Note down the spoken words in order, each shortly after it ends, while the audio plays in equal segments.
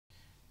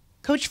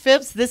Coach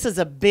Phipps, this is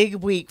a big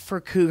week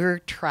for Cougar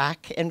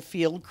track and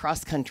field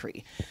cross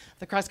country.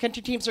 The cross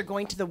country teams are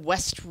going to the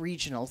West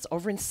Regionals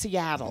over in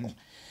Seattle.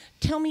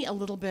 Tell me a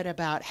little bit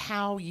about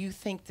how you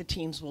think the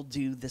teams will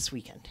do this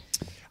weekend.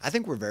 I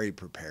think we're very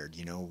prepared.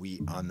 You know,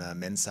 we on the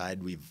men's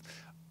side, we've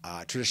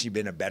traditionally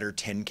been a better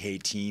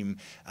 10K team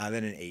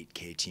than an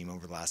 8K team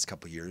over the last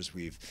couple of years.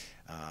 We've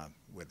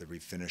whether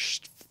we've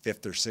finished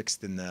 5th or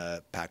 6th in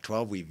the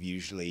Pac-12, we've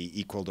usually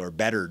equaled or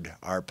bettered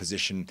our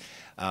position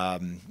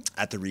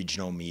at the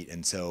regional meet.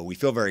 And so we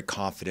feel very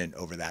confident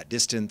over that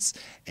distance,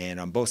 and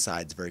on both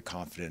sides, very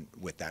confident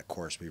with that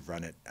course. We've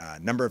run it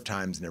a number of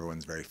times, and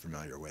everyone's very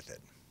familiar with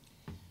it.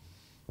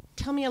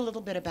 Tell me a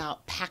little bit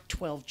about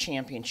Pac-12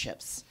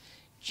 championships.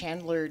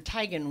 Chandler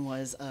Tigan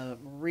was a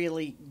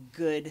really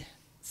good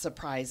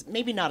surprise,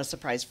 maybe not a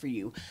surprise for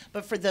you,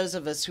 but for those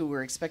of us who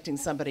were expecting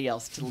somebody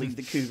else to lead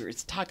the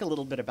Cougars. Talk a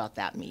little bit about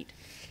that meet.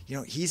 You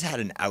know, he's had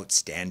an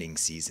outstanding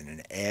season,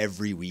 and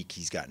every week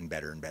he's gotten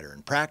better and better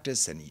in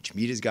practice, and each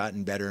meet has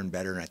gotten better and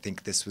better, and I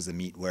think this was a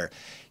meet where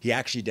he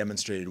actually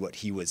demonstrated what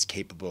he was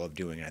capable of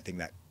doing, and I think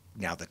that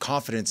now the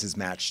confidence has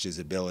matched his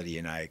ability,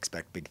 and I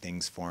expect big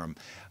things for him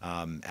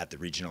at the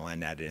regional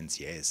and at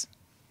NCAAs.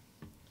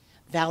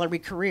 Valerie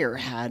Career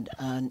had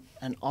an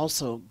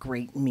also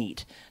great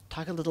meet.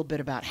 Talk a little bit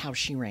about how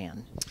she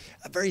ran.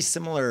 A very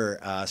similar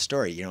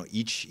story. You know,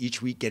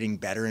 each week getting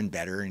better and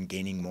better and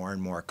gaining more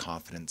and more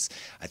confidence.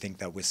 I think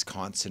that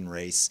Wisconsin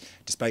race,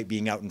 despite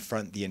being out in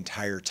front the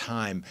entire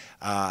time,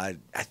 I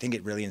think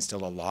it really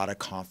instilled a lot of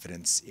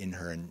confidence in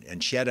her.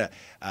 And she had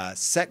a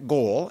set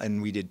goal,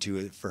 and we did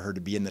too, for her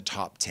to be in the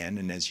top 10.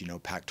 And as you know,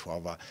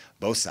 Pac-12,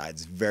 both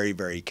sides, very,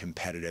 very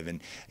competitive.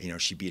 And, you know,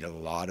 she beat a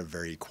lot of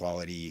very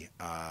quality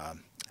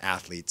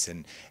athletes,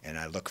 and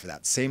I look for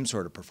that same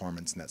sort of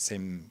performance and that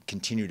same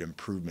continued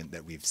improvement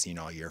that we've seen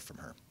all year from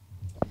her.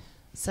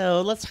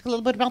 So let's talk a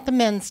little bit about the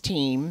men's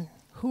team.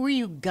 Who are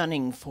you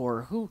gunning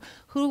for?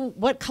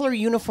 What color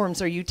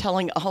uniforms are you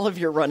telling all of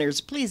your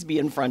runners, please be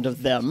in front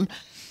of them?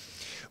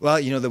 Well,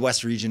 you know, the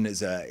West region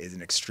is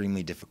an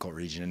extremely difficult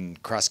region.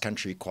 Cross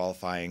country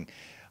qualifying,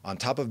 on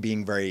top of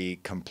being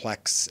very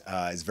complex,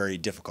 is very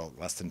difficult.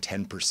 Less than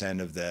 10%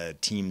 of the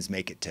teams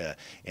make it to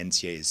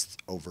NCAAs.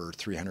 Over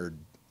 300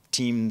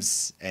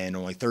 teams and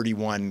only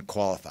 31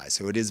 qualify,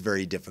 so it is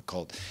very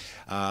difficult.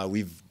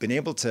 We've been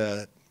able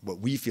to, what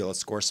we feel, is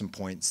score some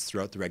points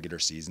throughout the regular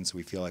season, so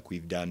we feel like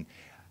we've done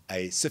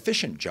a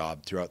sufficient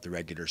job throughout the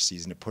regular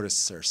season to put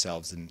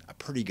ourselves in a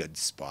pretty good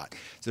spot.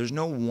 So there's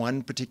no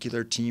one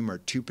particular team or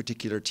two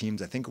particular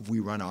teams. I think if we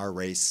run our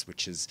race,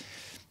 which is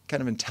kind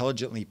of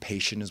intelligently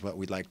patient is what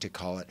we'd like to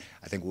call it,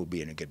 I think we'll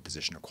be in a good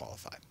position to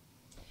qualify.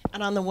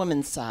 And on the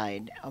women's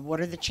side,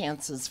 what are the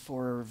chances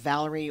for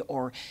Valerie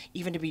or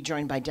even to be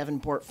joined by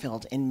Devin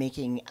Bortfield in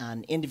making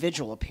an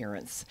individual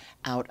appearance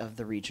out of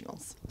the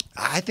regionals?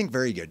 I think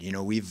very good. You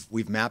know,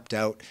 we've mapped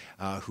out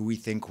who we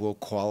think will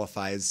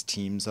qualify as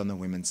teams on the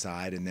women's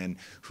side, and then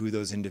who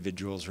those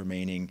individuals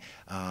remaining.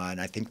 And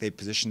I think they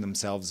positioned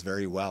themselves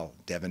very well.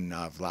 Devin,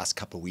 the last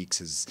couple of weeks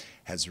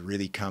has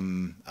really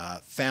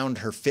found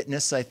her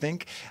fitness, I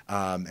think,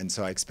 and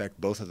so I expect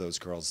both of those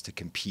girls to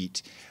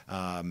compete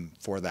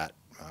for that.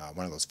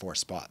 One of those 4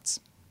 spots.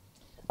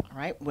 All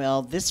right.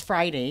 Well, this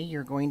Friday,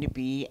 you're going to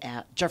be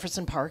at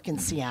Jefferson Park in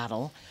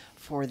Seattle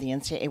for the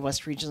NCAA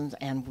West Regions,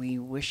 and we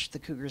wish the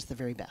Cougars the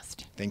very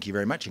best. Thank you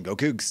very much, and go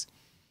Cougs.